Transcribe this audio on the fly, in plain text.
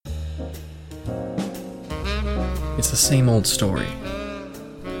It's the same old story.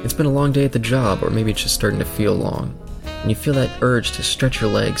 It's been a long day at the job, or maybe it's just starting to feel long, and you feel that urge to stretch your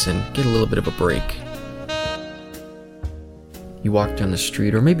legs and get a little bit of a break. You walk down the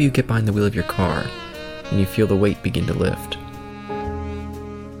street, or maybe you get behind the wheel of your car, and you feel the weight begin to lift.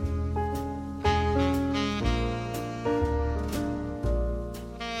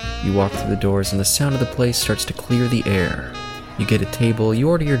 You walk through the doors, and the sound of the place starts to clear the air. You get a table, you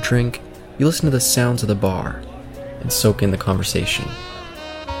order your drink, you listen to the sounds of the bar, and soak in the conversation.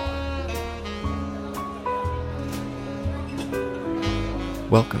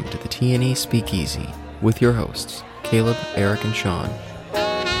 Welcome to the TNE Speakeasy with your hosts, Caleb, Eric, and Sean.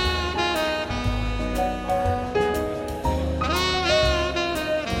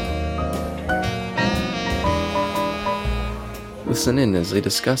 Listen in as they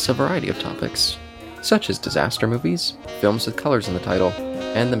discuss a variety of topics, such as disaster movies, films with colors in the title,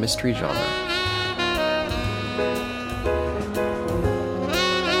 and the mystery genre.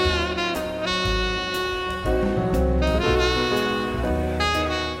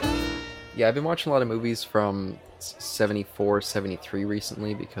 Yeah, I've been watching a lot of movies from 74, 73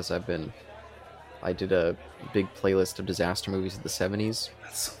 recently because I did a big playlist of disaster movies of the 70s.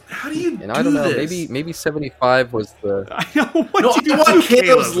 How do you I don't know, maybe 75 was the... I know, what do you want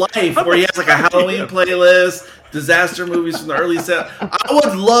Caleb's life, where he has like a Halloween playlist, disaster movies from the early 70s. I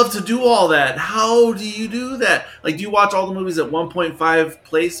would love to do all that. How do you do that? Like, do you watch all the movies at 1.5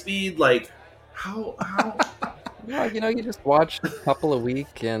 play speed? Like, how? Yeah, you just watch a couple a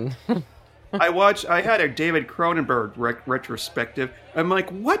week and... I had a David Cronenberg retrospective. I'm like,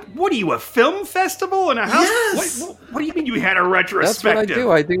 what are you, a film festival in a house? Yes! What do you mean you had a retrospective? That's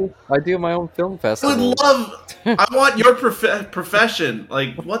what I do. I do my own film festival. I want your profession.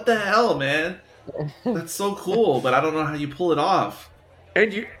 Like, what the hell, man? That's so cool, but I don't know how you pull it off.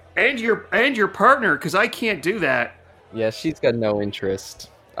 And your partner, because I can't do that. Yeah, she's got no interest.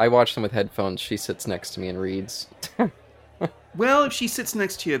 I watch them with headphones. She sits next to me and reads. Well, if she sits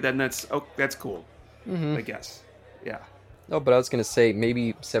next to you, then that's cool. Mm-hmm. I guess. Yeah. No, but I was going to say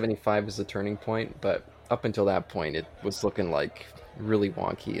maybe 75 is the turning point, but up until that point, it was looking like really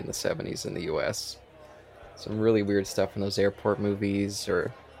wonky in the 70s in the U.S. Some really weird stuff in those airport movies,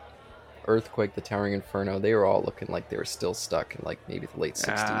 or Earthquake, The Towering Inferno. They were all looking like they were still stuck in like maybe the late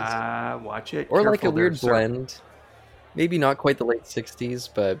 60s. Watch it. Or Careful like a weird there, blend. Maybe not quite the late 60s,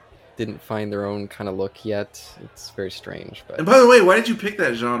 but didn't find their own kind of look yet. It's very strange. But and by the way, why did you pick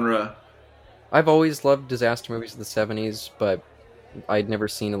that genre? I've always loved disaster movies of the 70s, but I'd never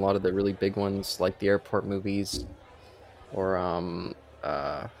seen a lot of the really big ones, like the airport movies, or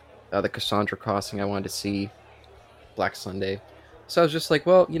the Cassandra Crossing I wanted to see, Black Sunday. So I was just like,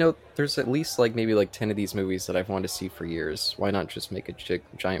 well, there's at least maybe 10 of these movies that I've wanted to see for years. Why not just make a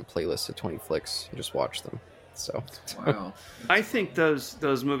giant playlist of 20 flicks and just watch them? So wow. I think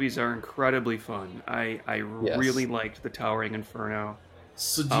those movies are incredibly fun. I really liked The Towering Inferno.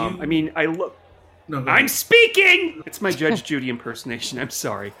 So do you... I'm speaking! It's my Judge Judy impersonation. I'm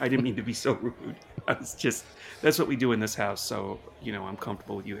sorry. I didn't mean to be so rude. That's what we do in this house, so, I'm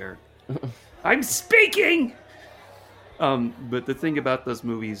comfortable with you, Eric. I'm speaking! But the thing about those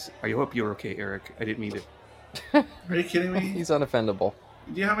movies... I hope you're okay, Eric. I didn't mean to... Are you kidding me? He's unoffendable.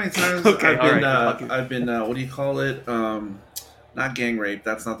 Do you know how many times I've been what do you call it? Not gang rape.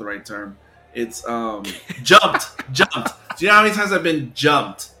 That's not the right term. It's jumped. Do you know how many times I've been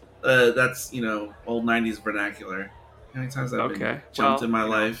jumped? That's old 90s vernacular. How many times I've been jumped in my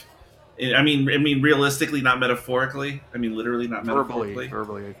life? I mean, realistically, not metaphorically. I mean, literally, not metaphorically.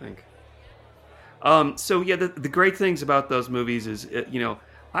 Verbally, I think. So yeah, the great things about those movies is,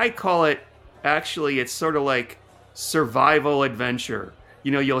 I call it, actually, it's sort of like survival adventure.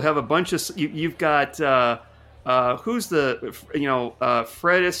 You'll have a bunch of... You've got... who's the...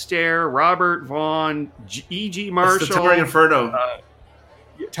 Fred Astaire, Robert Vaughn, E.G. Marshall... It's the Towering Inferno.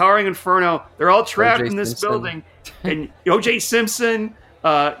 Towering Inferno. They're all trapped in this Simpson. building. And O.J. Simpson,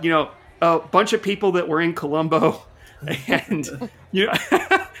 a bunch of people that were in Colombo. And,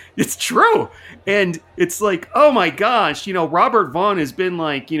 it's true. And it's like, oh my gosh, Robert Vaughn has been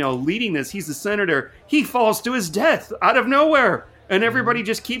leading this. He's the senator. He falls to his death out of nowhere. And everybody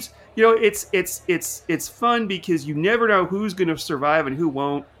just keeps, it's fun because you never know who's going to survive and who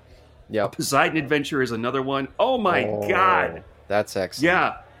won't. Yeah. Poseidon Adventure is another one. Oh my God. That's excellent.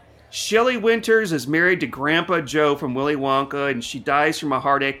 Yeah. Shelley Winters is married to Grandpa Joe from Willy Wonka, and she dies from a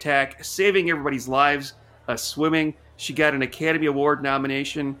heart attack, saving everybody's lives swimming. She got an Academy Award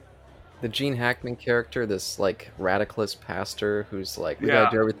nomination. The Gene Hackman character, this radicalist pastor who's we gotta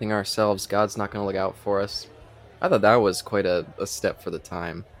do everything ourselves. God's not gonna look out for us. I thought that was quite a step for the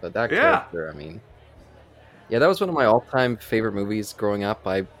time. But that character, I mean, yeah, that was one of my all-time favorite movies growing up.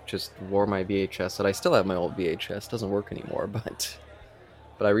 I just wore my VHS, and I still have my old VHS. Doesn't work anymore, but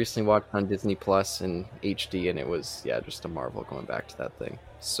I recently watched on Disney Plus in HD, and it was just a marvel going back to that thing.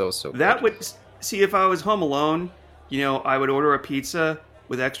 So good. That would see if I was home alone, I would order a pizza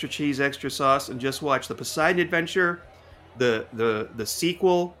with extra cheese, extra sauce, and just watch the Poseidon Adventure, the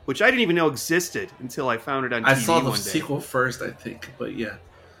sequel, which I didn't even know existed until I found it on TV. I saw the one day. sequel first, I think, but yeah.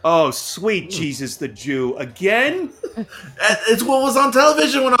 Oh, sweet Jesus the Jew. Again? It's what was on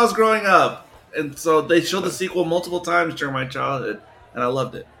television when I was growing up. And so they showed the sequel multiple times during my childhood, and I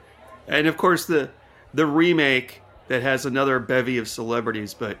loved it. And of course the remake that has another bevy of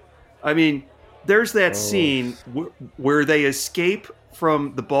celebrities, but I mean, there's that scene where they escape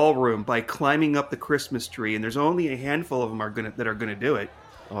from the ballroom by climbing up the Christmas tree, and there's only a handful of them that are gonna do it.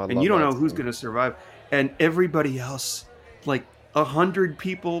 And you don't know who's gonna survive. And everybody else, like 100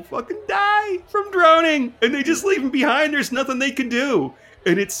 people, fucking die from drowning, and they just leave them behind. There's nothing they can do,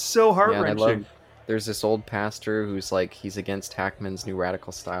 and it's so heart-wrenching. There's this old pastor who's like, he's against Hackman's new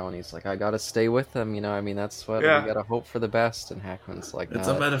radical style, and he's like, I gotta stay with them, I mean, that's what we gotta hope for the best. And Hackman's like, it's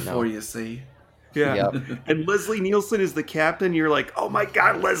a metaphor, you see. Yeah. Yep. And Leslie Nielsen is the captain. You're like, oh my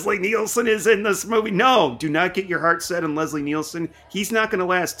God, Leslie Nielsen is in this movie. No, do not get your heart set on Leslie Nielsen. He's not going to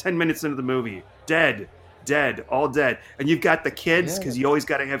last 10 minutes into the movie. Dead, all dead. And you've got the kids, because you always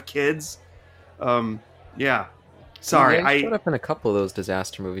got to have kids. Sorry. He showed up in a couple of those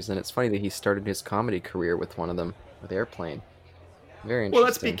disaster movies, and it's funny that he started his comedy career with one of them, with Airplane. Very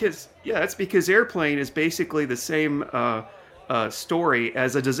interesting. Well, that's because Airplane is basically the same story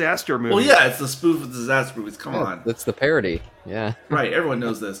as a disaster movie. Well, yeah, it's the spoof of disaster movies. Come on, it's the parody. Yeah, right. Everyone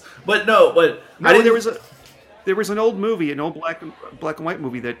knows this, but there was an old movie, an old black and white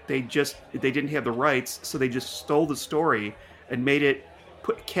movie that they didn't have the rights, so they just stole the story and made it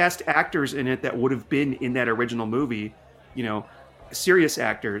cast actors in it that would have been in that original movie, serious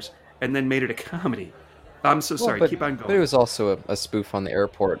actors, and then made it a comedy. I'm so sorry. Keep on going. But it was also a spoof on the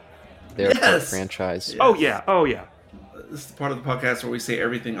airport franchise. Yes. Oh yeah. This is the part of the podcast where we say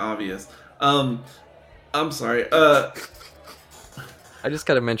everything obvious. I'm sorry. I just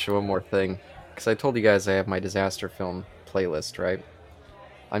got to mention one more thing, because I told you guys I have my disaster film playlist, right?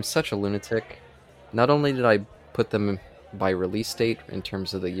 I'm such a lunatic. Not only did I put them by release date in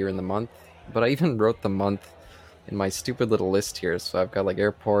terms of the year and the month, but I even wrote the month in my stupid little list here. So I've got like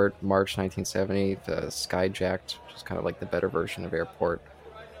Airport, March 1970, Skyjacked, which is kind of like the better version of Airport.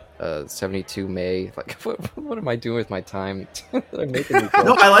 72 May. Like, what am I doing with my time? I'm making these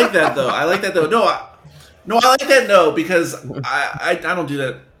No, I like that though. No, I like that though, because I don't do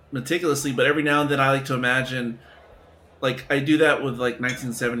that meticulously, but every now and then I like to imagine, like I do that with like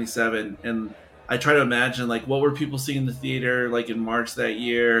 1977, and I try to imagine like what were people seeing in the theater like in March that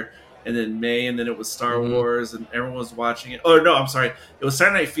year, and then May, and then it was Star Wars, and everyone was watching it. Oh no, I'm sorry, it was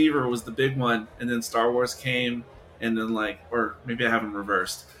Saturday Night Fever was the big one, and then Star Wars came, and then or maybe I have them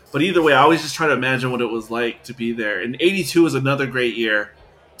reversed. But either way, I always just try to imagine what it was like to be there. And 82 was another great year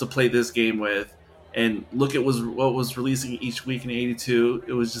to play this game with. And look at what was releasing each week in 82.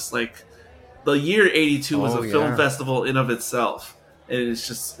 It was just like the year 82 was a film festival in of itself. And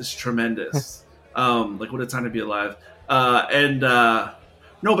it's tremendous. Like, what a time to be alive. No,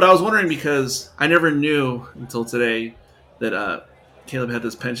 but I was wondering, because I never knew until today that Caleb had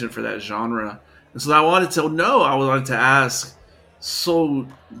this penchant for that genre. And so I wanted to ask, so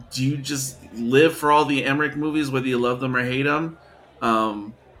do you just live for all the Emmerich movies, whether you love them or hate them?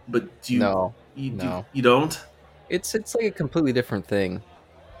 But do you? No. You don't? It's like a completely different thing.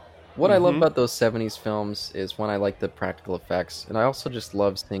 What I love about those 70s films is, one, I like the practical effects, and I also just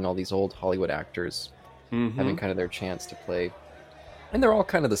love seeing all these old Hollywood actors having kind of their chance to play. And they're all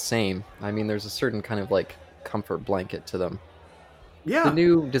kind of the same. I mean, there's a certain kind of like comfort blanket to them. Yeah. The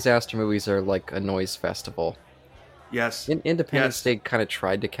new disaster movies are like a noise festival. Yes. Independence Day kind of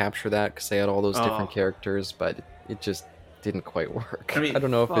tried to capture that, because they had all those different characters, but it just didn't quite work. I mean, I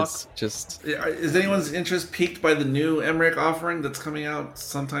don't know if it's just... Is anyone's interest piqued by the new Emmerich offering that's coming out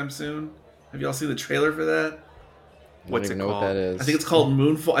sometime soon? Have y'all seen the trailer for that? What's it called? What that is. I think it's called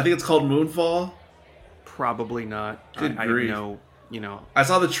Moonfall. Probably not. Good grief. I know. I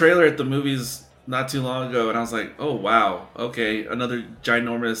saw the trailer at the movies not too long ago, and I was like, oh wow, okay, another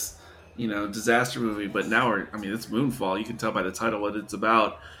ginormous disaster movie. But now it's Moonfall. You can tell by the title what it's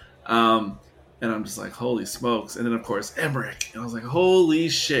about. And I'm just like, holy smokes. And then, of course, Emmerich. And I was like, holy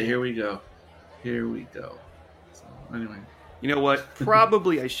shit, here we go. So, anyway. You know what?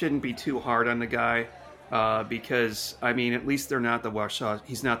 Probably I shouldn't be too hard on the guy, because, at least they're not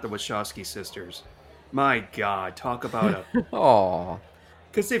he's not the Wachowski sisters. My God, talk about a... Aw.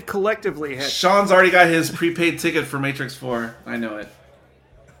 Because they've collectively had... Sean's already got his prepaid ticket for Matrix 4. I know it.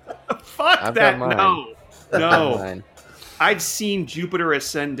 Fuck I've that, got mine. no. I've got mine. I've seen Jupiter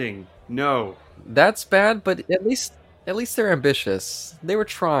Ascending. No. That's bad, but at least they're ambitious. They were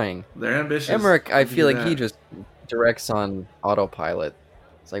trying. They're ambitious. Emmerich, I feel like he just directs on autopilot.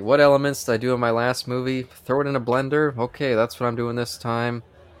 It's like, what elements did I do in my last movie? Throw it in a blender? Okay, that's what I'm doing this time.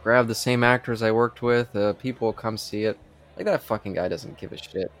 Grab the same actors I worked with. People will come see it. Like, that fucking guy doesn't give a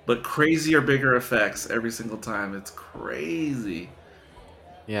shit. But crazier, bigger effects every single time. It's crazy.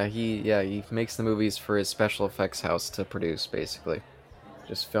 Yeah, he makes the movies for his special effects house to produce, basically.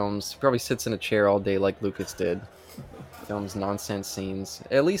 Just films, probably sits in a chair all day like Lucas did. Films nonsense scenes.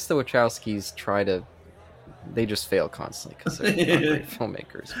 At least the Wachowskis try to... They just fail constantly because they're not great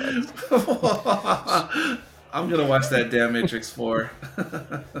filmmakers. But... I'm going to watch that damn Matrix 4.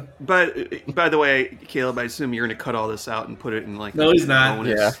 But, by the way, Caleb, I assume you're going to cut all this out and put it in like... No, he's not.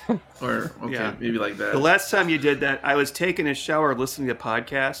 Bonus. Yeah. Or, okay, yeah. Maybe like that. The last time you did that, I was taking a shower listening to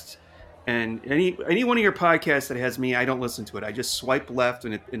podcasts, and any one of your podcasts that has me, I don't listen to it. I just swipe left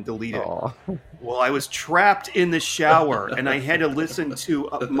and delete it. Aww. Well, I was trapped in the shower, and I had to listen to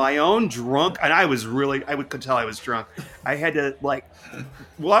my own drunk, and I could tell I was drunk. I had to, like,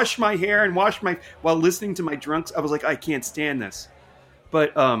 wash my hair and while listening to my drunks. I was like, I can't stand this.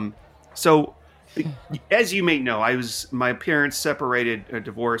 But, so, as you may know, my parents separated or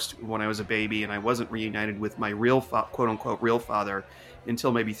divorced when I was a baby, and I wasn't reunited with my real, quote-unquote, real father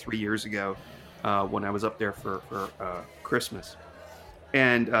until maybe 3 years ago when I was up there for Christmas.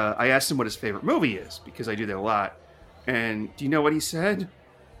 And I asked him what his favorite movie is, because I do that a lot. And do you know what he said?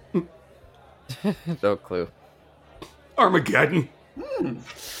 No clue. Armageddon.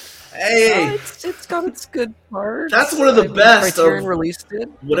 Hey! It's got its good parts. That's one of the best. Criterion released it.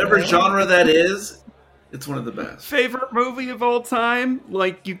 Whatever genre that is, it's one of the best. Favorite movie of all time?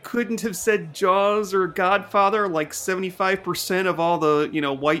 Like, you couldn't have said Jaws or Godfather. Like 75% of all the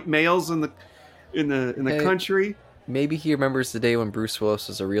white males in the country. Maybe he remembers the day when Bruce Willis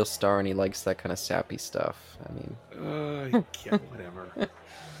was a real star and he likes that kind of sappy stuff. I mean, yeah, whatever.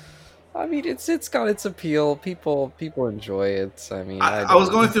 I mean, it's got its appeal. People enjoy it. I mean, I was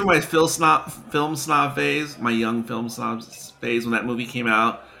going through my film snob phase, my young film snob phase when that movie came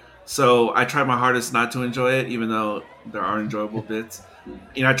out. So I tried my hardest not to enjoy it, even though there are enjoyable bits.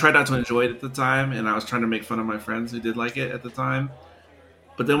 I tried not to enjoy it at the time, and I was trying to make fun of my friends who did like it at the time.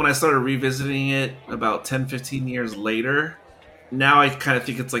 But then when I started revisiting it about 10, 15 years later, now I kind of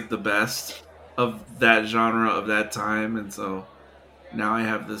think it's like the best of that genre of that time. And so now I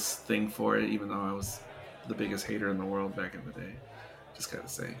have this thing for it, even though I was the biggest hater in the world back in the day. Just gotta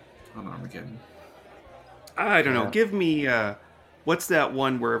say, on Armageddon. I don't know. Give me, what's that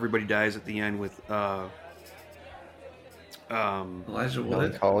one where everybody dies at the end with, Elijah Wood?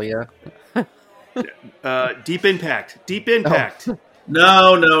 Melancholia. Deep Impact. Deep Impact. Oh.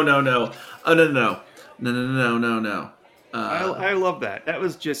 No. I love that. That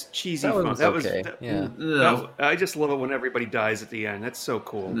was just cheesy fun. That was okay. No. I just love it when everybody dies at the end. That's so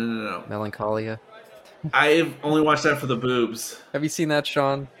cool. No. Melancholia. I've only watched that for the boobs. Have you seen that,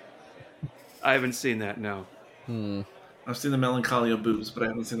 Sean? I haven't seen that, no. I've seen the Melancholia boobs, but I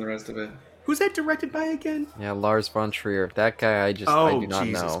haven't seen the rest of it. Who's that directed by again? Yeah, Lars von Trier. That guy, I do not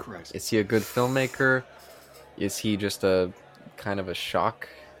Jesus know. Christ. Is he a good filmmaker? Is he just a kind of a shock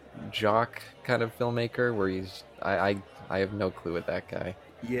jock kind of filmmaker where he's... I have no clue with that guy.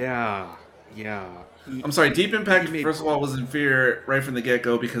 Yeah. I'm sorry, Deep Impact, first of all, was inferior right from the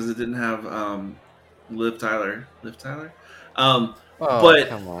get-go because it didn't have Liv Tyler? Come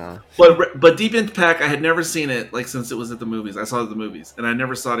on. But Deep Impact, I had never seen it since it was at the movies. I saw it at the movies, and I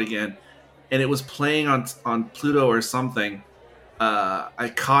never saw it again. And it was playing on Pluto or something.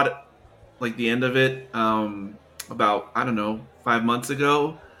 I caught the end of it about 5 months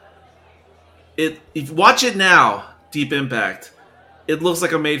ago. If you watch it now, Deep Impact, it looks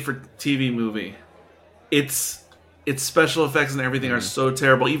like a made-for-TV movie. Its special effects and everything are so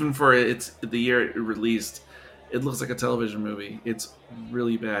terrible, even for the year it released. It looks like a television movie. It's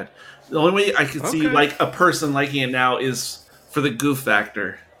really bad. The only way I could see a person liking it now is for the goof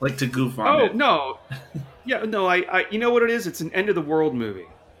factor, to goof on it. Oh no, yeah, no. I you know what it is? It's an end of the world movie.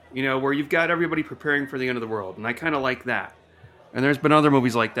 Where you've got everybody preparing for the end of the world, and I kind of like that. And there's been other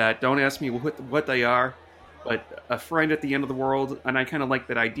movies like that. Don't ask me what they are, but a friend at the end of the world, and I kind of like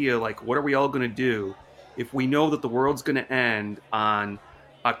that idea. What are we all going to do if we know that the world's going to end on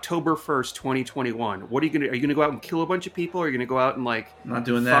October 1st, 2021? What are you going to go out and kill a bunch of people? Or are you going to go out and not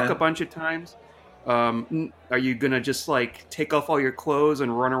doing fuck that a bunch of times? Are you gonna just like take off all your clothes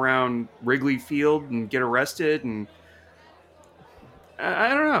and run around Wrigley Field and get arrested? And I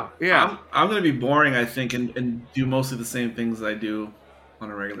don't know. Yeah, I'm gonna be boring, I think, and do mostly the same things I do on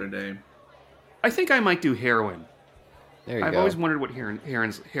a regular day. I think I might do heroin. There you I've go. always wondered what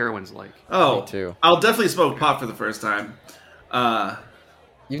heroin's like. Oh, Me too. I'll definitely smoke pot for the first time.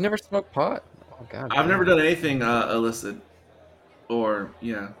 You've never smoked pot? Oh God. I've never done anything illicit or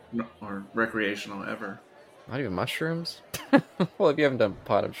recreational ever. Not even mushrooms. Well, if you haven't done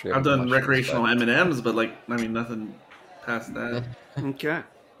pot, I'm sure. I've done recreational but... M&Ms, but nothing past that. Okay.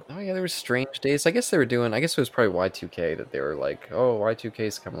 Oh yeah, there were Strange Days. I guess they were doing. I guess it was probably Y2K that they were like, "Oh,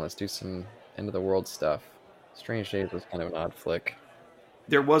 Y2K's coming. Let's do some end of the world stuff." Strange Days was kind of an odd flick.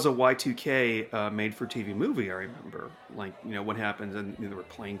 There was a Y2K made-for-TV movie. I remember, like what happens, and there were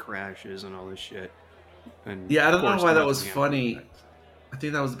plane crashes and all this shit. And yeah, I don't know why that was funny. I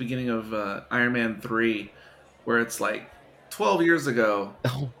think that was the beginning of Iron Man 3, where it's like 12 years ago,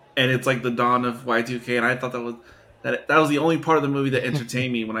 and it's like the dawn of Y2K, and I thought that was the only part of the movie that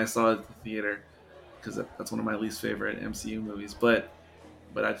entertained me when I saw it at the theater, because that's one of my least favorite MCU movies. But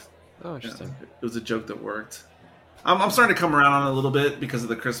Interesting. It was a joke that worked. I'm starting to come around on it a little bit because of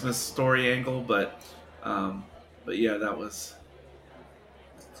the Christmas story angle, but yeah, that was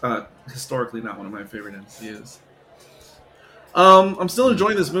historically not one of my favorite MCUs. I'm still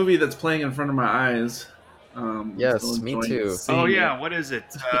enjoying this movie that's playing in front of my eyes. Yes, me too. Oh yeah, what is it?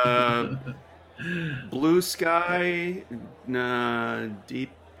 Blue Sky,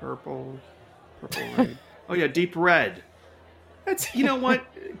 Deep Purple, Purple Red. Oh yeah, Deep Red. That's what,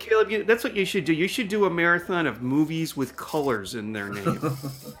 Caleb. That's what you should do. You should do a marathon of movies with colors in their name.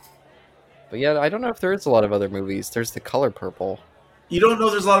 But yeah, I don't know if there is a lot of other movies. There's The Color Purple. You don't know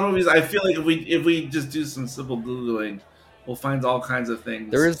there's a lot of movies. I feel like if we just do some simple googling, we'll find all kinds of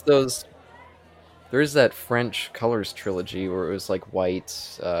things. There is that French Colors trilogy where it was like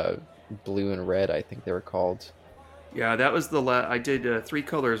white, blue, and red. I think they were called. Yeah, that was the I did 3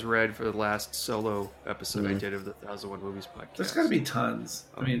 colors red for the last solo episode I did of the 1001 Movies podcast. There's got to be tons.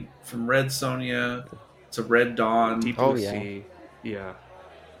 I mean, from Red Sonja to Red Dawn. Deep Blue Sea. Yeah.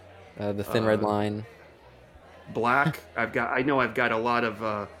 The Thin Red Line. Black. I've got a lot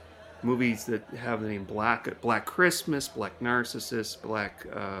of movies that have the name Black. Black Christmas, Black Narcissus, Black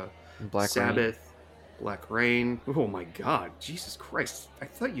Sabbath, Rain. Black Rain. Oh my God, Jesus Christ! I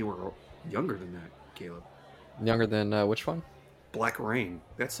thought you were younger than that, Caleb. Younger than which one? Black Rain.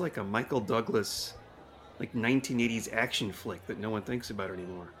 That's like a Michael Douglas, like 1980s action flick that no one thinks about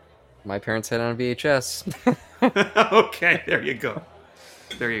anymore. My parents had it on VHS. Okay, there you go.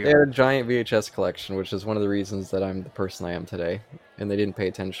 They had a giant VHS collection, which is one of the reasons that I'm the person I am today. And they didn't pay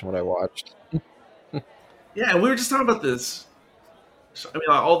attention to what I watched. Yeah, we were just talking about this. I mean,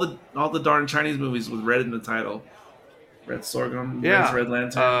 all the darn Chinese movies with red in the title. Red Sorghum, yeah. Red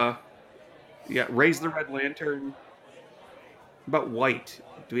Lantern. Yeah, Raise the Red Lantern. About White.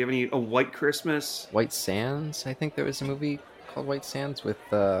 Do we have any... White Christmas? White Sands? I think there was a movie called White Sands with...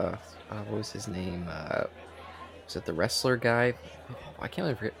 what was his name? Was it the wrestler guy? I can't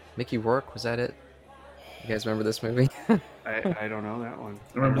remember. Mickey Rourke, was that it? You guys remember this movie? I don't know that one.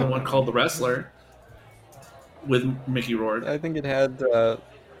 I remember the one called The Wrestler with Mickey Rourke. I think it had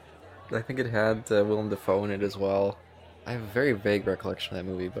Willem Dafoe in it as well. I have a very vague recollection of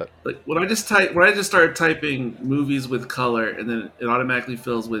that movie, but like when I just started typing movies with color, and then it automatically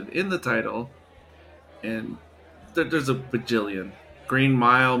fills within the title, and there's a bajillion. Green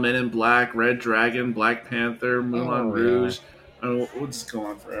Mile, Men in Black, Red Dragon, Black Panther, Moulin Rouge. I mean, we'll just go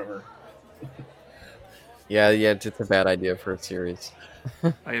on forever. Yeah, it's a bad idea for a series.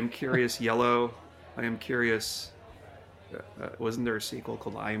 I Am Curious Yellow. I Am Curious... wasn't there a sequel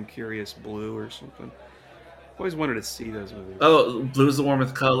called I Am Curious Blue or something? Always wanted to see those movies. Oh, Blue's the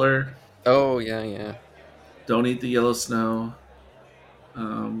Warmth Color. Oh, yeah. Don't Eat the Yellow Snow.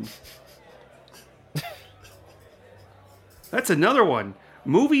 That's another one.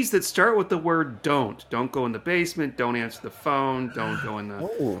 Movies that start with the word don't. Don't go in the basement. Don't answer the phone. Don't go in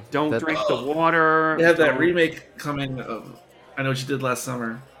the... don't drink the water. They have that remake coming of I Know What You Did Last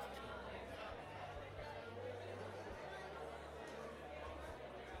Summer.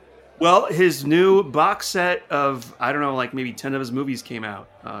 Well, his new box set of, I don't know, like maybe 10 of his movies came out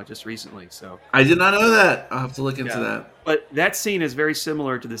just recently. So I did not know that. I'll have to look into that. But that scene is very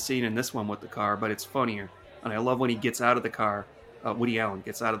similar to the scene in this one with the car, but it's funnier. And I love when he gets out of the car, Woody Allen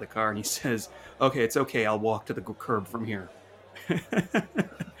gets out of the car and he says, okay, it's okay, I'll walk to the curb from here. No,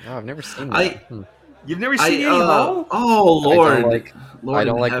 I've never seen that. You've never seen Annie Hall? Oh, Lord. I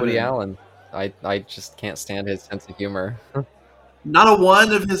don't like Woody Allen. I just can't stand his sense of humor. Not a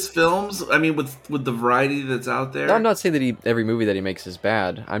one of his films. I mean, with the variety that's out No, I'm there. not saying that every movie that he makes is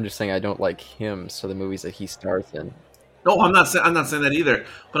bad. I'm just saying I don't like him, so the movies that he stars in. No, I'm not saying that either.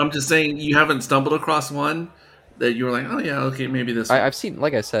 But I'm just saying you haven't stumbled across one that you were like, oh yeah, okay, maybe this one. I've seen,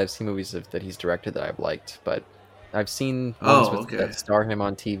 like I said, I've seen movies that he's directed that I've liked, but I've seen ones Oh, that okay. star him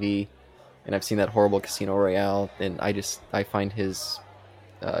on TV, and I've seen that horrible Casino Royale, and I find his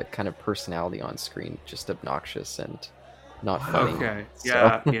kind of personality on screen just obnoxious and not funny. Wow. Okay. So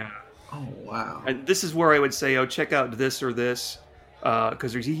Yeah. Yeah. Oh wow. And this is where I would say, oh, check out this or this,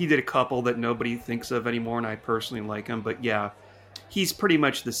 because he did a couple that nobody thinks of anymore, and I personally like him. But yeah, he's pretty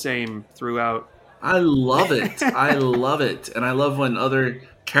much the same throughout. I love it. I love it, and I love when other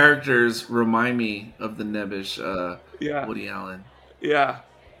characters remind me of the nebbish Yeah. Woody Allen. Yeah.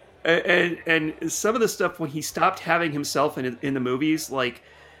 And some of the stuff when he stopped having himself in the movies, like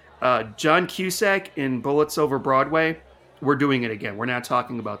John Cusack in Bullets Over Broadway, we're doing it again. We're not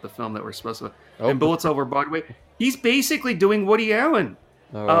talking about the film that we're supposed to. oh, In Bullets Over Broadway, he's basically doing Woody Allen.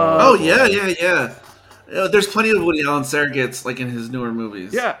 Oh yeah, boy. yeah, yeah. There's plenty of Woody Allen surrogates like in his newer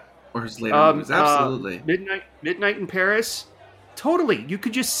movies Yeah. or his later movies. Absolutely. Midnight in Paris. Totally. You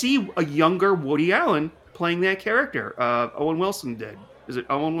could just see a younger Woody Allen playing that character. Owen Wilson did. Is it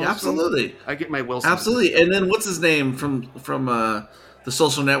Owen Wilson? Yeah, absolutely. I get my Wilson. Absolutely. And then what's his name from the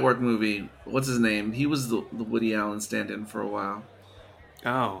Social Network movie? What's his name? He was the Woody Allen stand-in for a while.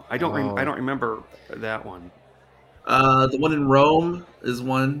 Oh, I Oh. don't remember that one. The one in Rome is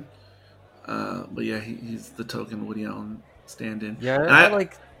one. But yeah, he's the token Woody Allen stand-in. Yeah, And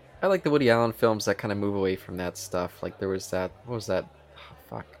I like the Woody Allen films that kind of move away from that stuff. Like there was that, what was that? Oh,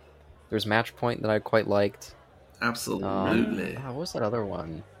 fuck. There was Match Point that I quite liked. absolutely. What was that other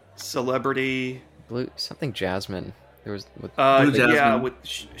one? Celebrity. Blue something Jasmine. There was with Blue Jasmine. Yeah, with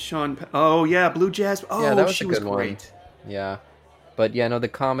Sean. Oh yeah, Blue Jasmine. Oh, Yeah, that was she a was good one. great. yeah, but yeah, no, the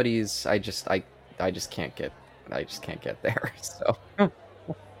comedies I just can't get there. So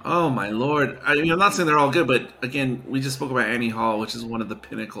Oh my lord! I mean, I'm not saying they're all good, but again, we just spoke about Annie Hall, which is one of the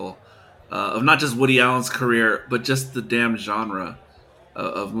pinnacle of not just Woody Allen's career, but just the damn genre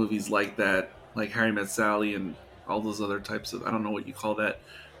of movies like that, like Harry Met Sally and all those other types of, I don't know what you call that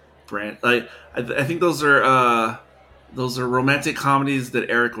brand. I think those are romantic comedies that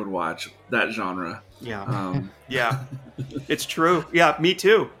Eric would watch. That genre. Yeah, Um, yeah, it's true. Yeah, me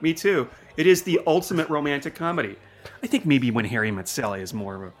too. Me too. It is the ultimate romantic comedy. I think maybe When Harry Met Sally is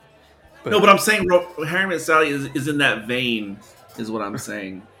more of a. no, but I'm saying Harry Met Sally is in that vein, is what I'm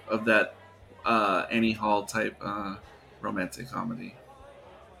saying, of that Annie Hall type romantic comedy.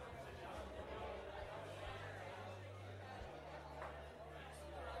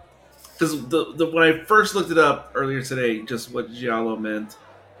 Because when I first looked it up earlier today, just what giallo meant,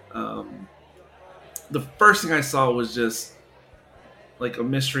 um, the first thing I saw was just like a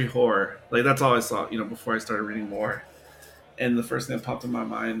mystery horror. Like that's all I saw, before I started reading more. And the first thing that popped in my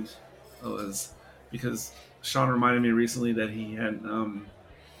mind was because Sean reminded me recently that he had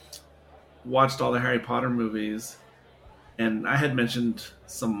watched all the Harry Potter movies, and I had mentioned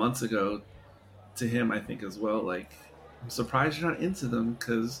some months ago to him, I think as well, like I'm surprised you're not into them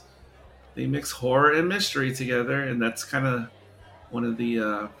because they mix horror and mystery together, and that's kind of one of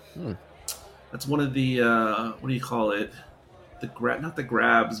the hmm. that's one of the what do you call it? Not the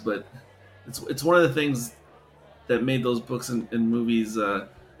grabs, but it's one of the things that made those books and movies the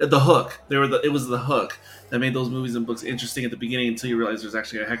hook. It was the hook that made those movies and books interesting at the beginning until you realize there's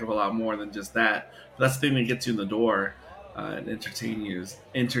actually a heck of a lot more than just that. But that's the thing that gets you in the door and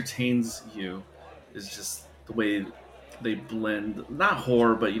entertains you is just the way they blend not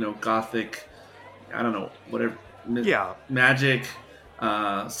horror but gothic, I don't know, whatever, Yeah, magic,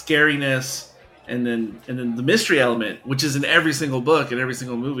 scariness, and then the mystery element, which is in every single book and every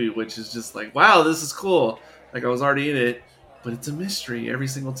single movie, which is just like, wow, this is cool. Like I was already in it, but it's a mystery every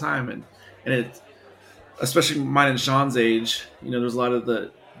single time, and it, especially mine and Sean's age, there's a lot of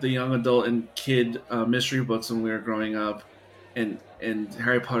the young adult and kid mystery books when we were growing up, and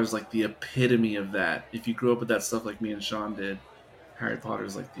Harry Potter's like the epitome of that. If you grew up with that stuff like me and Sean did, Harry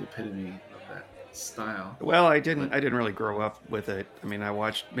Potter's like the epitome of that style. well, I didn't really grow up with it. I mean, I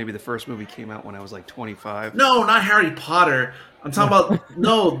watched maybe the first movie came out when I was like 25. No, not Harry Potter. I'm talking about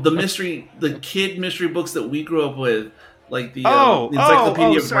the kid mystery books that we grew up with, like the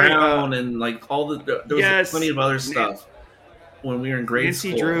Encyclopedia sorry, Brown and like all there was yes, plenty of other stuff when we were in grade Nancy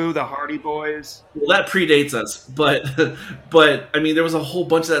school. Drew, the Hardy Boys. Well, that predates us, but I mean, there was a whole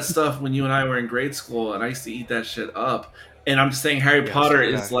bunch of that stuff when you and I were in grade school, and I used to eat that shit up. And I'm just saying, Harry Potter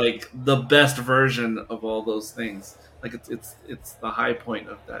is like the best version of all those things. Like it's the high point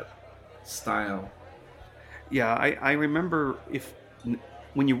of that style. Yeah, I remember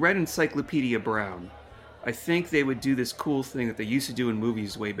when you read Encyclopedia Brown, I think they would do this cool thing that they used to do in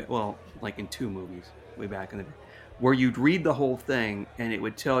movies way back. Well, like in 2 movies way back in the day, where you'd read the whole thing and it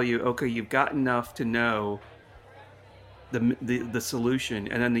would tell you, okay, you've got enough to know the solution,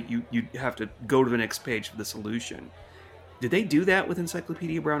 and then you have to go to the next page for the solution. Did they do that with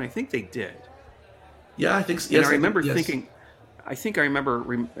Encyclopedia Brown? I think they did. Yeah, I think so. And Yes, I remember yes. thinking,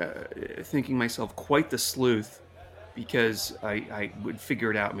 thinking myself quite the sleuth because I would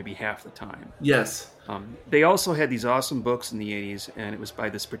figure it out maybe half the time. Yes. They also had these awesome books in the 80s, and it was by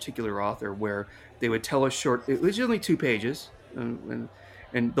this particular author where they would tell us short. It was only 2 pages, and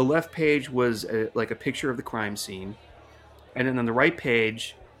the left page was like a picture of the crime scene, and then on the right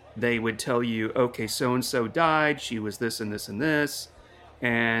page they would tell you, okay, so and so died. She was this and this and this,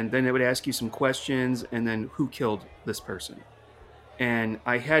 and then they would ask you some questions, and then who killed this person. And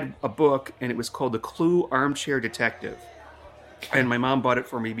I had a book, and it was called The Clue Armchair Detective, and my mom bought it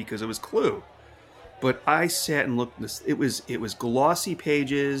for me because it was Clue. But I sat and looked. It was glossy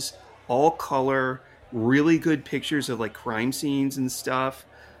pages, all color, really good pictures of like crime scenes and stuff,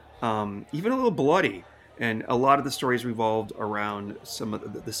 even a little bloody. And a lot of the stories revolved around some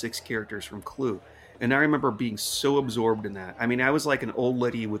of the 6 characters from Clue. And I remember being so absorbed in that. I mean, I was like an old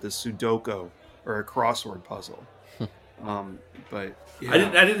lady with a Sudoku or a crossword puzzle. But yeah, I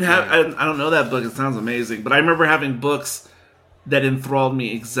don't know that book. It sounds amazing, but I remember having books that enthralled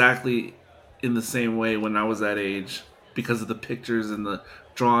me exactly in the same way when I was that age because of the pictures and the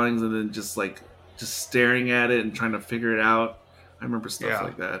drawings, and then just staring at it and trying to figure it out. I remember stuff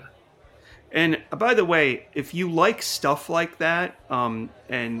like that. And by the way, if you like stuff like that, and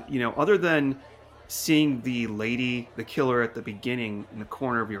other than seeing the killer at the beginning in the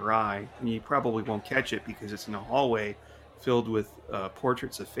corner of your eye, and you probably won't catch it because it's in a hallway filled with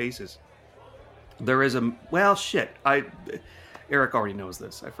portraits of faces. There is Eric already knows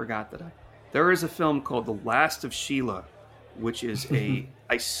this. I forgot that there is a film called The Last of Sheila, which is it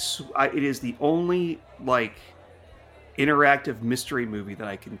is the only interactive mystery movie that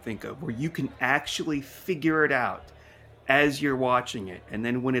I can think of where you can actually figure it out as you're watching it, and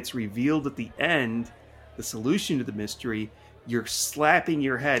then when it's revealed at the end, the solution to the mystery, you're slapping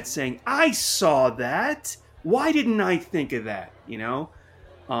your head saying, I saw that, why didn't I think of that?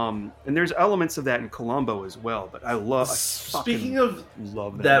 And there's elements of that in Columbo as well, but I love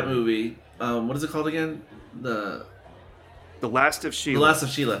that movie. What is it called again? The Last of Sheila. The Last of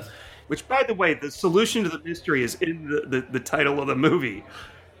Sheila. Which, by the way, the solution to the mystery is in the title of the movie.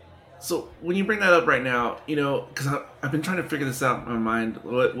 So when you bring that up right now, because I've been trying to figure this out in my mind,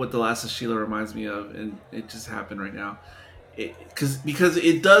 what The Last of Sheila reminds me of, and it just happened right now. Because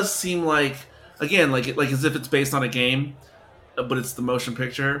it does seem like, again, like as if it's based on a game, but it's the motion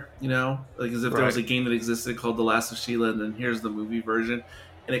picture, like as if there was a game that existed called The Last of Sheila, and then here's the movie version.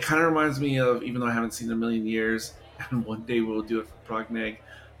 And it kind of reminds me of, even though I haven't seen it in a million years, and one day we'll do it for Progneg,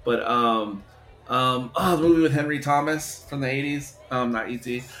 but the movie with Henry Thomas from the 80s, not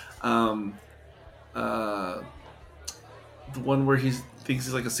E.T., the one where he thinks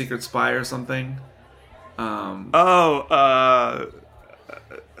he's like a secret spy or something.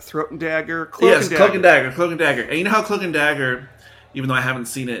 Throat and Dagger? Cloak and Dagger. And you know how Cloak and Dagger, even though I haven't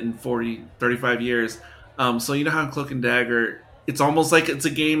seen it in 35 years, so you know how in Cloak and Dagger, it's almost like it's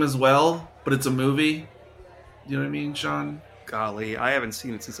a game as well, but it's a movie? You know what I mean, Sean? Golly, I haven't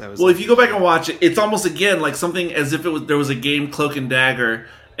seen it since I was... Well, if you go back and watch it, it's almost, again, like something as if there was a game, Cloak and Dagger,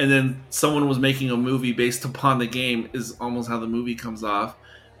 and then someone was making a movie based upon the game, is almost how the movie comes off.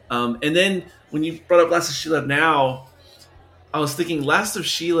 And then, when you brought up Last of Sheila now, I was thinking Last of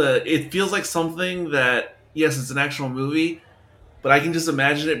Sheila, it feels like something that, yes, it's an actual movie, but I can just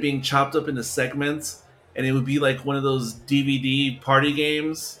imagine it being chopped up into segments, and it would be like one of those DVD party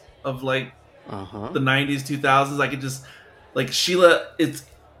games of like the 90s, 2000s. I could just... Like Sheila, it's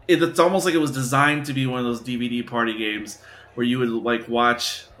almost like it was designed to be one of those DVD party games where you would like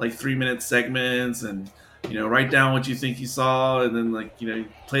watch like 3-minute segments and write down what you think you saw, and then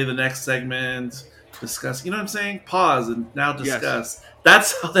play the next segment, discuss. You know what I'm saying? Pause and now discuss. Yes.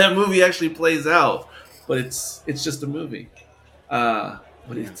 That's how that movie actually plays out. But it's just a movie. But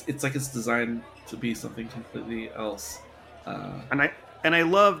it's like it's designed to be something completely else. And I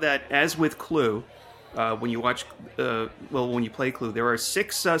love that, as with Clue. When you watch, when you play Clue, there are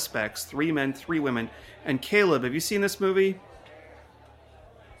 6 suspects, 3 men, 3 women. And Caleb, have you seen this movie?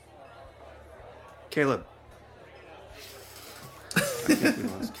 Caleb. I think we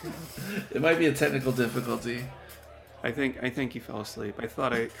lost Caleb. It might be a technical difficulty. I think you fell asleep. I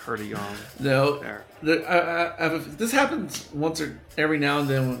thought I heard a yawn. No, this happens once or every now and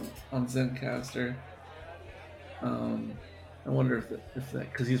then on Zencastr. I wonder if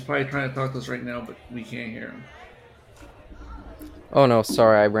that because he's probably trying to talk to us right now, but we can't hear him. Oh no,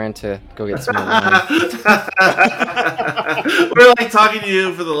 sorry, I ran to go get some wine. We're like talking to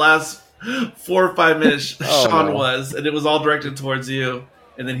you for the last 4 or 5 minutes. Sean was, and it was all directed towards you.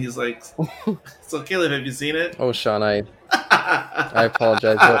 And then he's like, "So Caleb, have you seen it?" Oh, Sean, I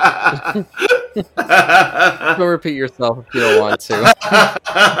apologize. Don't repeat yourself if you don't want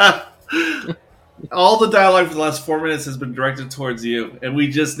to. All the dialogue for the last 4 minutes has been directed towards you, and we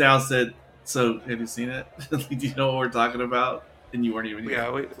just now said, "So have you seen it? Do you know what we're talking about?" And you weren't even here.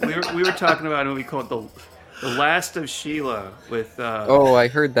 Yeah, we were talking about a movie called The Last of Sheila with. Oh, I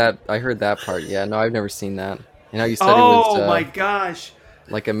heard that part. Yeah, no, I've never seen that. You know, you said it was. Oh my gosh!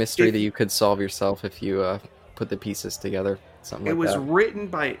 Like a mystery that you could solve yourself if you put the pieces together. Something like that. It was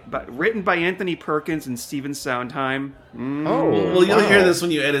written by Anthony Perkins and Stephen Sondheim. Well, you'll hear this when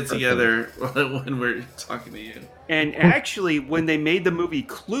you edit together when we're talking to you. And actually, when they made the movie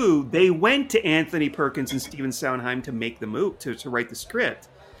Clue, they went to Anthony Perkins and Stephen Sondheim to make the move to write the script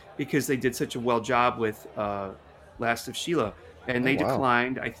because they did such a well job with Last of Sheila, and they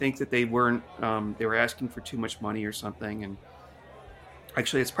declined. I think that they weren't. They were asking for too much money or something, and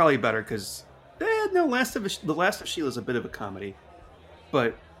actually, it's probably better because. No, The Last of Sheila is a bit of a comedy,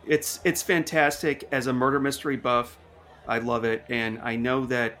 but it's fantastic. As a murder mystery buff, I love it, and I know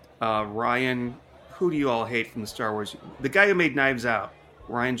that Ryan, who do you all hate from the Star Wars? The guy who made Knives Out,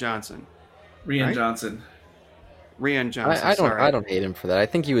 Rian Johnson. Rian Johnson. I don't hate him for that. I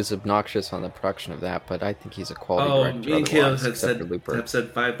think he was obnoxious on the production of that, but I think he's a quality director. Me and Caleb have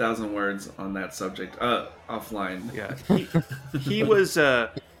said 5,000 words on that subject offline. Yeah, he was.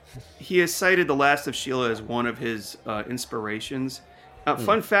 He has cited The Last of Sheila as one of his inspirations.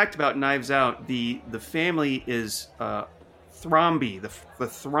 Fun fact about Knives Out: the family is Thromby, the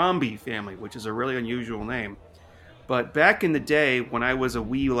Thromby family, which is a really unusual name. But back in the day, when I was a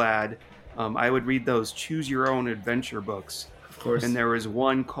wee lad, I would read those Choose Your Own Adventure books. Of course. And there was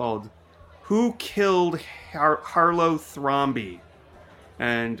one called "Who Killed Harlow Thromby?"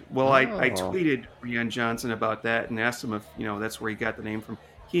 And I tweeted Rian Johnson about that and asked him if that's where he got the name from.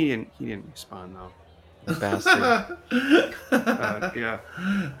 He didn't respond though. The bastard. Yeah.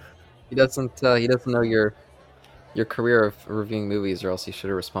 He doesn't know your career of reviewing movies, or else he should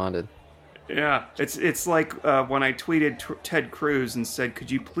have responded. Yeah, it's like when I tweeted Ted Cruz and said,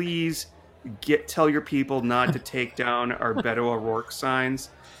 "Could you please tell your people not to take down our Beto O'Rourke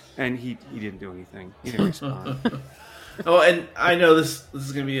signs?" And he didn't do anything. He didn't respond. Oh, and I know this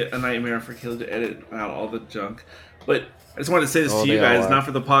is gonna be a nightmare for Caleb to edit out all the junk, but I just wanted to say this to you guys, not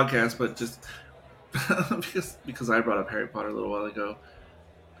for the podcast, but just because I brought up Harry Potter a little while ago.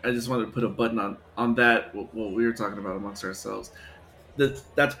 I just wanted to put a button on that, what we were talking about amongst ourselves.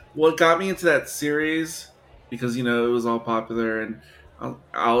 That's what got me into that series, because it was all popular, and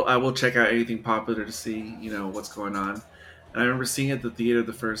I will check out anything popular to see what's going on. And I remember seeing it at the theater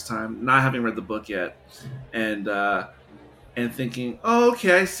the first time, not having read the book yet, and thinking, oh,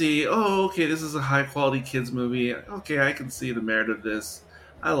 okay, I see. Oh, okay, this is a high-quality kids movie. Okay, I can see the merit of this.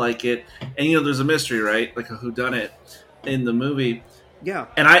 I like it. And, there's a mystery, right? Like a whodunit in the movie. Yeah.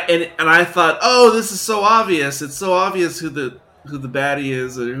 And I thought, oh, this is so obvious. It's so obvious who the baddie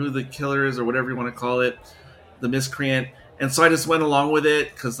is, or who the killer is, or whatever you want to call it, the miscreant. And so I just went along with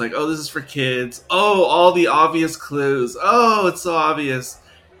it, because, like, oh, this is for kids. Oh, all the obvious clues. Oh, it's so obvious.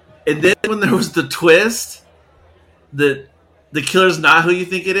 And then when there was the twist that the killer's not who you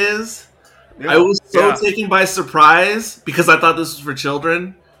think it is. Yeah, I was so taken by surprise because I thought this was for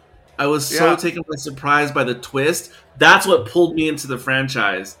children. I was so taken by surprise by the twist. That's what pulled me into the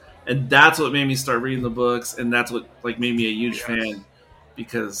franchise, and that's what made me start reading the books, and that's what made me a huge fan,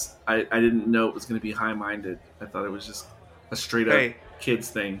 because I didn't know it was going to be high-minded. I thought it was just a straight-up kids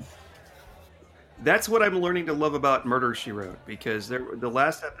thing. That's what I'm learning to love about Murder, She Wrote, because the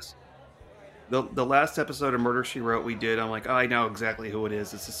last episode of Murder, She Wrote we did, I'm like, oh, I know exactly who it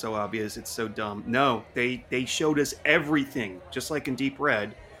is. This is so obvious. It's so dumb. No, they showed us everything, just like in Deep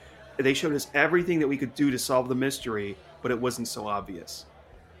Red. They showed us everything that we could do to solve the mystery, but it wasn't so obvious.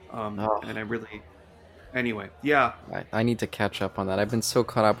 And I really... Anyway, yeah. I need to catch up on that. I've been so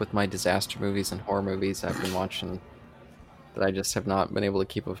caught up with my disaster movies and horror movies I've been watching that I just have not been able to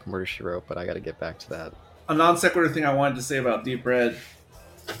keep up with Murder, She Wrote, but I got to get back to that. A non sequitur thing I wanted to say about Deep Red...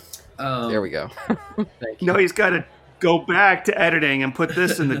 there we go. Thank you. No, he's got to go back to editing and put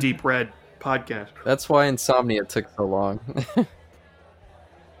this in the Deep Red podcast. That's why Insomnia took so long.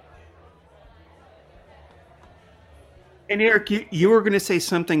 And Eric, you were going to say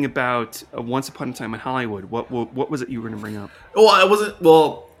something about Once Upon a Time in Hollywood. What was it you were going to bring up? Well, I wasn't.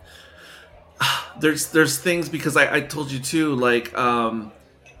 Well, there's things because I told you too, like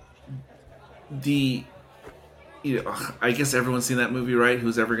the I guess everyone's seen that movie, right?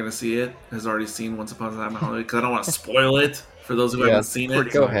 Who's ever going to see it has already seen Once Upon a Time in Hollywood, because I don't want to spoil it for those who haven't seen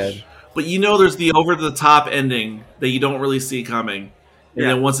it. Go ahead. But there's the over the top ending that you don't really see coming, and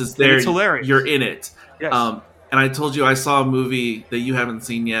then once it's there, you're in it. Yes. And I told you I saw a movie that you haven't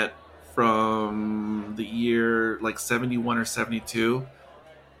seen yet from the year like 71 or 72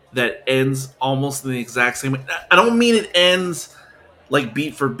 that ends almost in the exact same way. I don't mean it ends like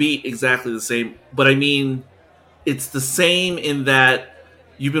beat for beat exactly the same, but I mean it's the same in that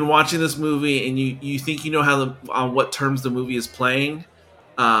you've been watching this movie and you think you know how on what terms the movie is playing.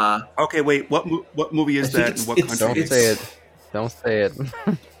 Okay, wait. What movie is that? And what country? Don't say it. Don't say it.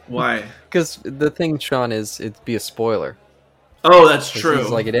 Why? Because the thing, Sean, is it'd be a spoiler. Oh, that's true.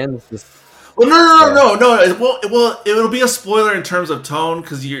 Like it ends. Well, no. It'll be a spoiler in terms of tone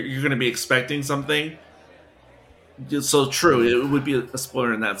because you're going to be expecting something. So true, it would be a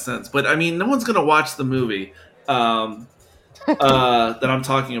spoiler in that sense. But I mean, no one's going to watch the movie that I'm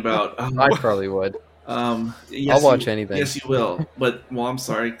talking about. I probably would. Yes, I'll watch anything. Yes, you will. But I'm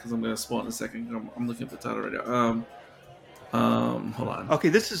sorry because I'm going to spoil it in a second. I'm looking at the title right now. Hold on. Okay,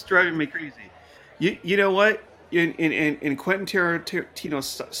 this is driving me crazy. You know what? In Quentin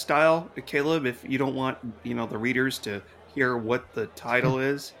Tarantino style, Caleb, if you don't want the readers to hear what the title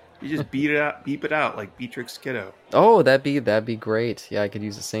is, you just beep it out like Beatrix Kiddo. Oh, that'd be great. Yeah, I could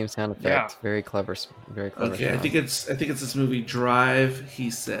use the same sound effect. Yeah. Very clever. Okay, sound. I think it's this movie Drive,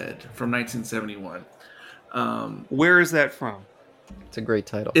 He Said, from 1971. Where is that from? It's a great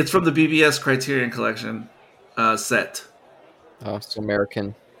title. It's from the BBS Criterion Collection set. Oh, it's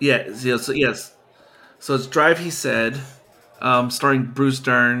American. Yes. So it's Drive, He Said, starring Bruce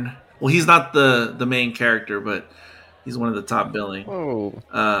Dern. Well, he's not the main character, but he's one of the top billing. Oh.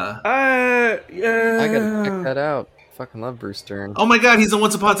 Yeah. I gotta check that out. Fucking love Bruce Dern. Oh my god, he's in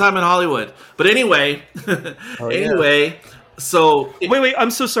Once Upon a Time in Hollywood. But anyway, so wait. I'm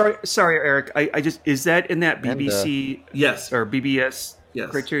so sorry, Eric. I just is that in that BBC? Yes, or BBS?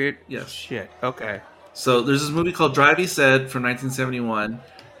 Yes, Criterion. Yes. Shit. Okay. So there's this movie called Drive, He Said from 1971,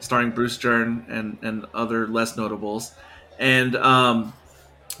 starring Bruce Dern and other less notables, and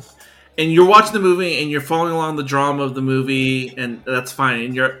you're watching the movie and you're following along the drama of the movie, and that's fine,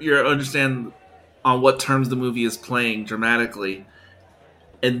 and you're understand on what terms the movie is playing dramatically,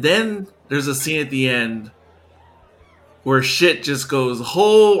 and then there's a scene at the end where shit just goes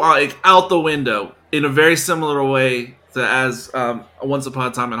out the window in a very similar way to as Once Upon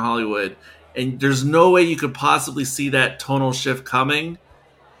a Time in Hollywood. And there's no way you could possibly see that tonal shift coming.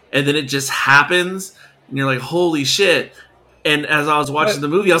 And then it just happens. And you're like, holy shit. And as I was watching the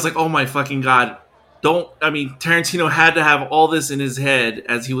movie, I was like, oh my fucking God. Tarantino had to have all this in his head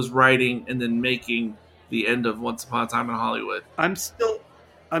as he was writing and then making the end of Once Upon a Time in Hollywood.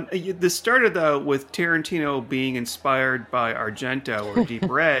 This started, though, with Tarantino being inspired by Argento or Deep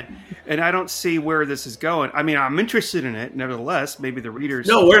Red, and I don't see where this is going. I mean, I'm interested in it, nevertheless. Maybe the readers...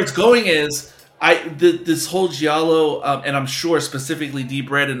 No, where it's going is, this whole Giallo, and I'm sure specifically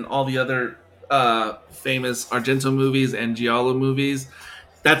Deep Red and all the other famous Argento movies and Giallo movies,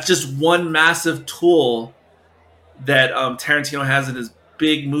 that's just one massive tool that Tarantino has in his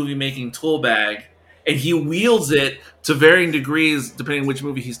big movie-making tool bag, and he wields it to varying degrees depending on which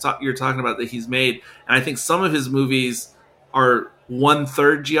movie you're talking about that he's made. And I think some of his movies are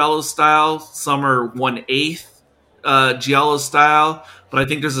 1/3 Giallo style, some are 1/8 Giallo style, but I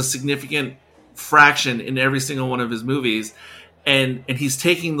think there's a significant fraction in every single one of his movies. And he's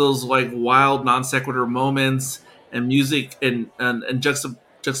taking those like wild non sequitur moments and music and juxtaposing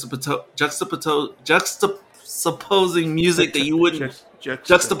music that you wouldn't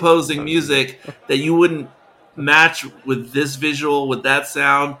juxtaposing music that you wouldn't match with this visual, with that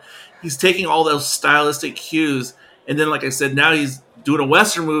sound. He's taking all those stylistic cues, and then, like I said, now he's doing a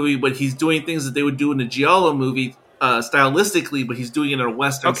Western movie, but he's doing things that they would do in a Giallo movie stylistically, but he's doing it in a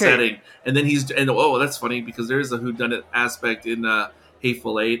Western setting. And then that's funny because there is a whodunit aspect in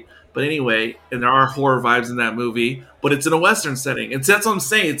Hateful Eight. But anyway, and there are horror vibes in that movie, but it's in a Western setting. And that's what I'm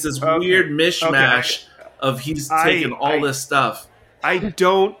saying. It's this weird mishmash of he's taking all this stuff. I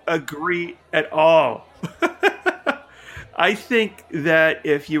don't agree at all. I think that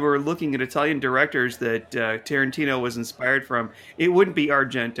if you were looking at Italian directors that Tarantino was inspired from, it wouldn't be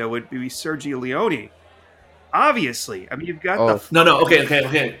Argento, it would be Sergio Leone. Obviously. I mean, you've got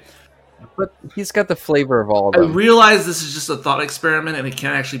Okay. But he's got the flavor of all of them. I realize this is just a thought experiment and it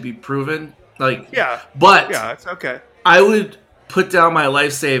can't actually be proven. But it's okay. I would put down my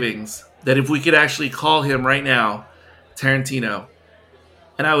life savings that if we could actually call him right now, Tarantino,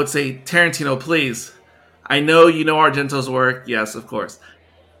 and I would say, Tarantino, please. I know you know Argento's work. Yes, of course.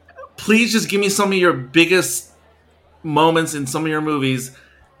 Please just give me some of your biggest moments in some of your movies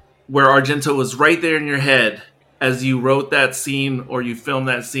where Argento was right there in your head as you wrote that scene or you filmed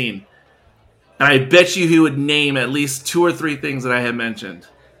that scene. And I bet you he would name at least 2 or 3 things that I had mentioned.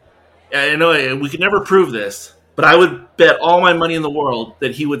 I know we could never prove this, but I would bet all my money in the world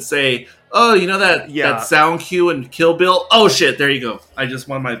that he would say, "Oh, you know that sound cue in Kill Bill? Oh shit, there you go. I just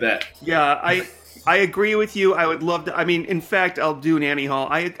won my bet." Yeah, I agree with you. I would love to. I mean, in fact, I'll do an Annie Hall.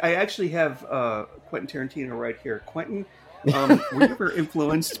 I actually have Quentin Tarantino right here. Quentin, were you ever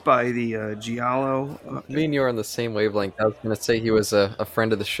influenced by the Giallo? Me and you are on the same wavelength. I was going to say he was a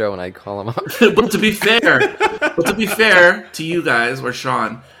friend of the show, and I'd call him up. But to be fair to you guys or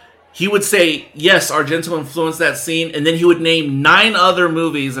Sean, he would say, yes, Argento influenced that scene, and then he would name 9 other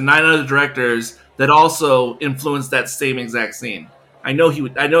movies and 9 other directors that also influenced that same exact scene. I know he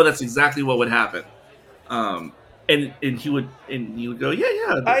would. I know that's exactly what would happen. And he would go,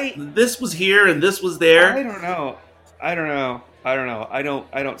 yeah. This was here and this was there. I don't know.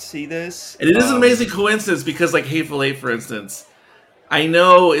 I don't see this. And it is an amazing coincidence because, like Hateful Eight, for instance, I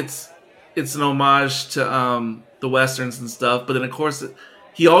know it's an homage to the westerns and stuff, but then of course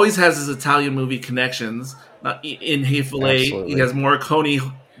he always has his Italian movie connections. In Hateful Eight, he has Morricone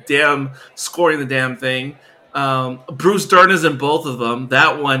scoring the damn thing. Bruce Dern is in both of them,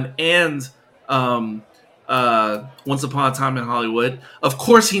 that one and Once Upon a Time in Hollywood. Of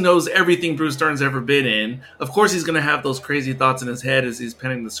course he knows everything Bruce Dern's ever been in. Of course he's going to have those crazy thoughts in his head as he's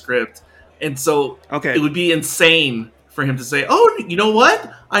penning the script. And so it would be insane for him to say, "Oh, you know what?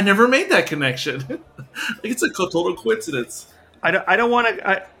 I never made that connection." Like, it's a total coincidence. I don't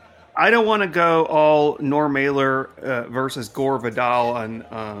want to go all Norm Mailer versus Gore Vidal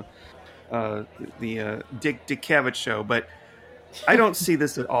on the Dick Cavett show, but I don't see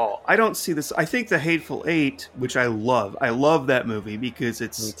this at all. I don't see this. I think The Hateful Eight, which I love that movie because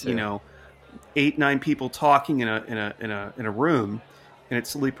it's 8-9 people talking in a room, and it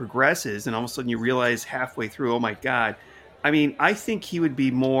slowly progresses, and all of a sudden you realize halfway through, oh my god. I mean, I think he would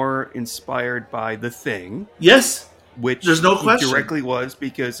be more inspired by The Thing. Yes. Which there's no question directly was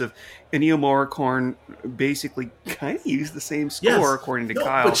because of Ennio Morricone basically kind of used the same score according to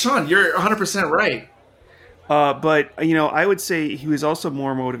Kyle. But Sean, you're 100% right. But I would say he was also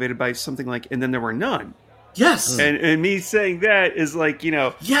more motivated by something like "And Then There Were None." Yes, and me saying that is like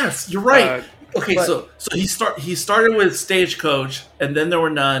Yes, you're right. Okay, so he started with Stagecoach, and then there were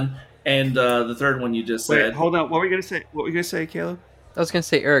none, and the third one you just said. Wait, hold on. What were you gonna say, Caleb? I was gonna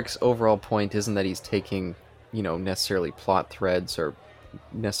say Eric's overall point isn't that he's taking necessarily plot threads or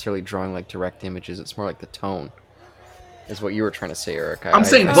necessarily drawing like direct images. It's more like the tone is what you were trying to say, Eric. I'm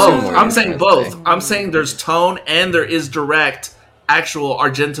saying both. I'm saying there's tone and there is direct. Actual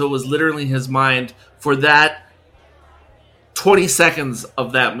Argento was literally in his mind for that 20 seconds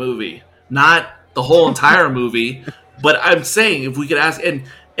of that movie, not the whole entire movie. But I'm saying if we could ask,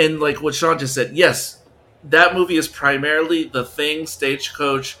 and like what Sean just said, yes, that movie is primarily The Thing,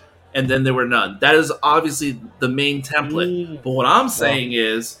 Stagecoach, and Then There Were None. That is obviously the main template. But what I'm saying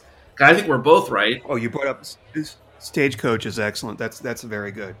is, I think we're both right. Oh, you brought up Stagecoach is excellent. That's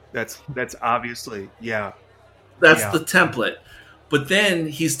very good. That's obviously That's the template. But then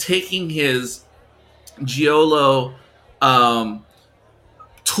he's taking his Giallo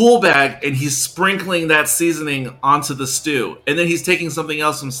tool bag and he's sprinkling that seasoning onto the stew. And then he's taking something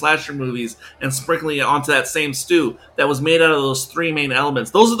else from slasher movies and sprinkling it onto that same stew that was made out of those 3 main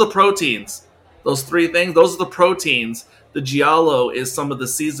elements. Those are the proteins. Those 3 things, those are the proteins. The Giallo is some of the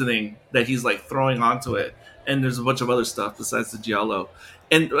seasoning that he's like throwing onto it. And there's a bunch of other stuff besides the Giallo.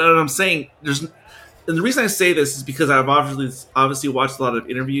 And what I'm saying, and the reason I say this is because I've obviously watched a lot of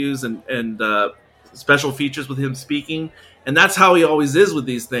interviews and special features with him speaking. And that's how he always is with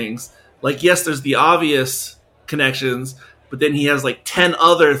these things. Like, yes, there's the obvious connections, but then he has like 10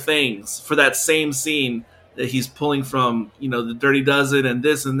 other things for that same scene that he's pulling from, the Dirty Dozen and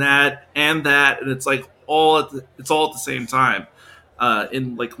this and that, and it's like all at the same time.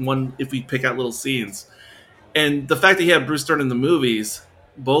 In like one, if we pick out little scenes. And the fact that he had Bruce Dern in the movies,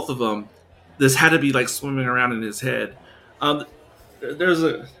 both of them, this had to be like swimming around in his head.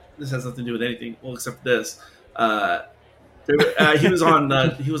 This has nothing to do with anything, well, except this. He was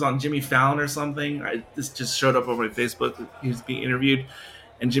on Jimmy Fallon or something. This just showed up on my Facebook. He was being interviewed,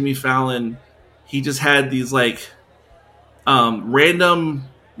 and Jimmy Fallon, he just had these like random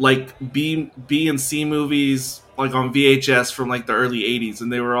like B and C movies like on VHS from like the early '80s, and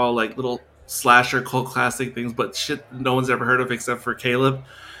they were all like little slasher cult classic things, but shit no one's ever heard of except for Caleb.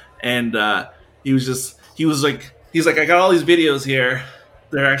 And he's like, I got all these videos here.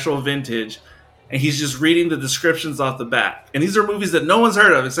 their actual vintage, and he's just reading the descriptions off the back. And these are movies that no one's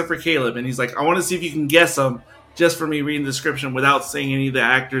heard of except for Caleb. And he's like, I want to see if you can guess them just for me reading the description without saying any of the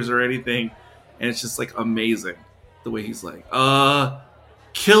actors or anything. And it's just like amazing the way he's like,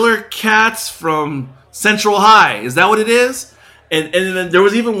 Killer Cats from Central High. Is that what it is? And then there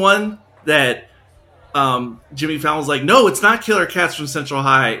was even one that Jimmy Fallon was like, no, it's not Killer Cats from Central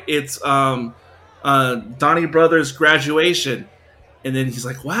High. It's Donnie Brothers Graduation. And then he's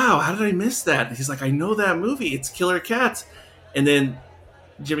like, wow, how did I miss that? And he's like, I know that movie. It's Killer Cats. And then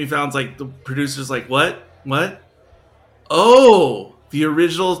Jimmy Fallon's like, the producer's like, what? Oh, the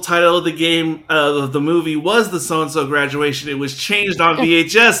original title of the game, of the movie was the so-and-so Graduation. It was changed on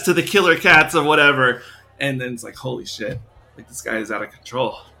VHS to the Killer Cats of whatever. And then it's like, holy shit. Like, this guy is out of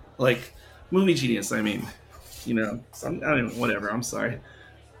control. Like, movie genius, I mean. You know, whatever. I'm sorry.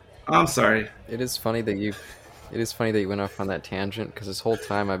 It is funny that you went off on that tangent, because this whole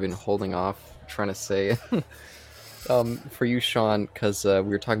time I've been holding off trying to say for you, Sean, because we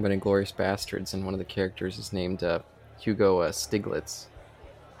were talking about Inglourious Bastards, and one of the characters is named Hugo Stiglitz.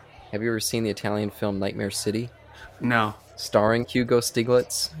 Have you ever seen the Italian film Nightmare City? No. Starring Hugo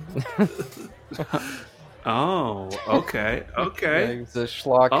Stiglitz? Oh, okay. Yeah, he's a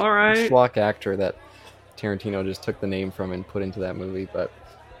schlock actor that Tarantino just took the name from and put into that movie. But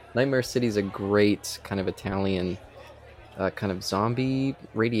Nightmare City is a great kind of Italian kind of zombie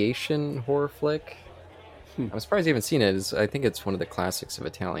radiation horror flick. I'm surprised you haven't seen it. I think it's one of the classics of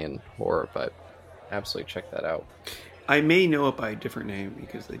Italian horror, but absolutely check that out. I may know it by a different name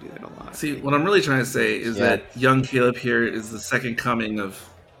because they do that a lot. See, what I'm really trying to say is that young Caleb here is the second coming of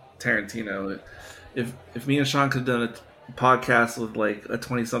Tarantino. If me and Sean could have done a podcast with like a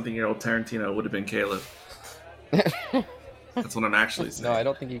 20-something-year-old Tarantino, it would have been Caleb. That's what I'm actually saying. No, I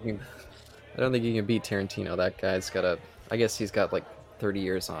don't think you can beat Tarantino. That guy's I guess he's got like 30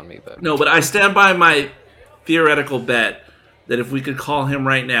 years on me, but no, but I stand by my theoretical bet that if we could call him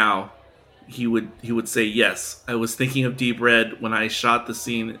right now, he would say yes. I was thinking of Deep Red when I shot the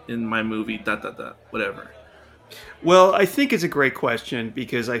scene in my movie. Whatever. Well, I think it's a great question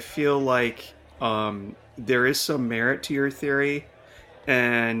because I feel like there is some merit to your theory,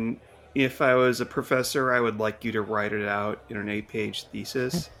 and if I was a professor, I would like you to write it out in an 8-page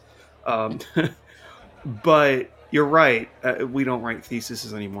thesis. But you're right. We don't write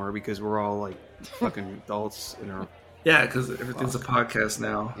theses anymore because we're all like fucking adults in our... Yeah, because everything's a podcast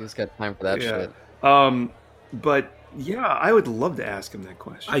now. He's got time for that shit. But yeah, I would love to ask him that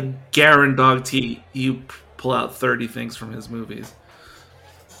question. I guarantee you pull out 30 things from his movies.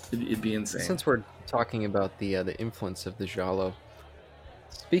 It'd be insane. Since we're talking about the influence of the giallo,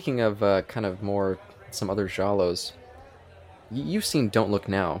 speaking of kind of more some other giallos, you've seen Don't Look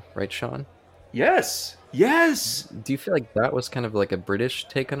Now, right, Sean? Yes. Do you feel like that was kind of like a British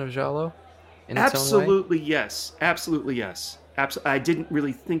take on a giallo? Absolutely yes. I didn't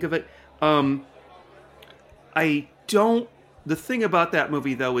really think of it. I don't. The thing about that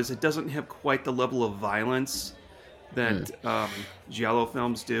movie, though, is it doesn't have quite the level of violence that giallo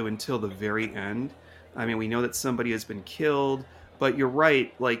films do until the very end. I mean, we know that somebody has been killed, but you're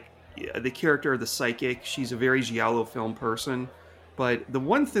right. Like the character of the psychic, she's a very giallo film person. But the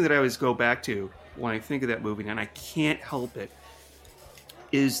one thing that I always go back to when I think of that movie, and I can't help it,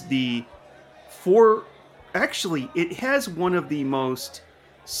 is actually, it has one of the most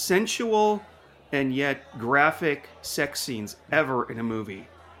sensual and yet graphic sex scenes ever in a movie.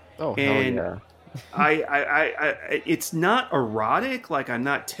 Oh, and hell yeah. I it's not erotic, like I'm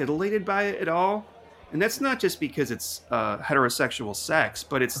not titillated by it at all. And that's not just because it's heterosexual sex,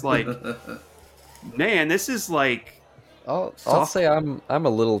 but it's like, man, this is like... I'll say I'm a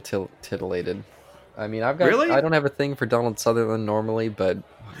little titillated. I mean, I don't have a thing for Donald Sutherland normally, but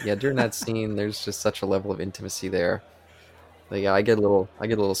yeah, during that scene, there's just such a level of intimacy there. Like, yeah, I get a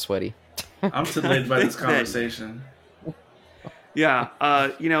little sweaty. I'm titillated by this conversation. Yeah,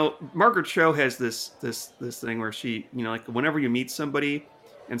 Margaret Cho has this thing where she, like whenever you meet somebody,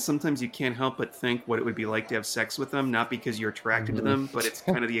 and sometimes you can't help but think what it would be like to have sex with them, not because you're attracted to them, but it's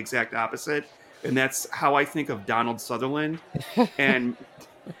kind of the exact opposite. And that's how I think of Donald Sutherland. And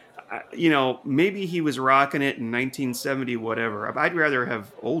maybe he was rocking it in 1970, whatever. I'd rather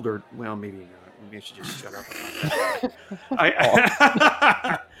have older. Well, maybe not. Maybe I should just shut up about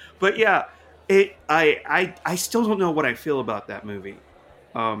that. But yeah, I still don't know what I feel about that movie,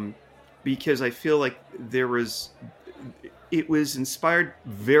 because I feel like it was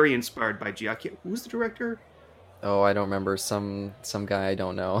very inspired by Giacchino. Who's the director? Oh, I don't remember. Some guy I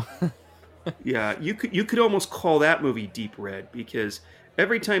don't know. Yeah, you could almost call that movie Deep Red, because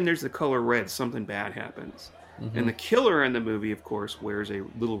every time there's the color red, something bad happens. And the killer in the movie, of course, wears a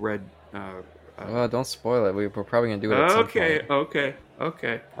little red. Well, don't spoil it. We're probably gonna do it. At some point.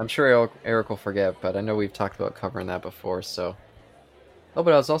 Okay. I'm sure Eric will forget, but I know we've talked about covering that before. So, but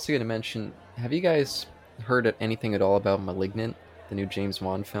I was also gonna mention. Have you guys heard anything at all about *Malignant*, the new James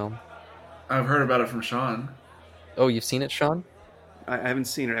Wan film? I've heard about it from Sean. Oh, you've seen it, Sean? I haven't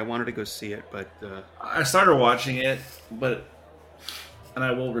seen it. I wanted to go see it, but I started watching it, and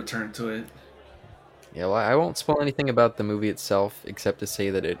I will return to it. Yeah, well, I won't spoil anything about the movie itself, except to say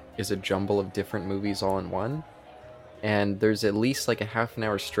that it is a jumble of different movies all in one. And there's at least like a half an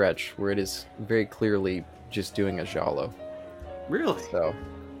hour stretch where it is very clearly just doing a giallo. Really? So,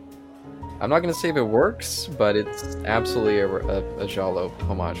 I'm not going to say if it works, but it's absolutely a giallo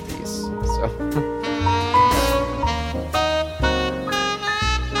homage piece. So.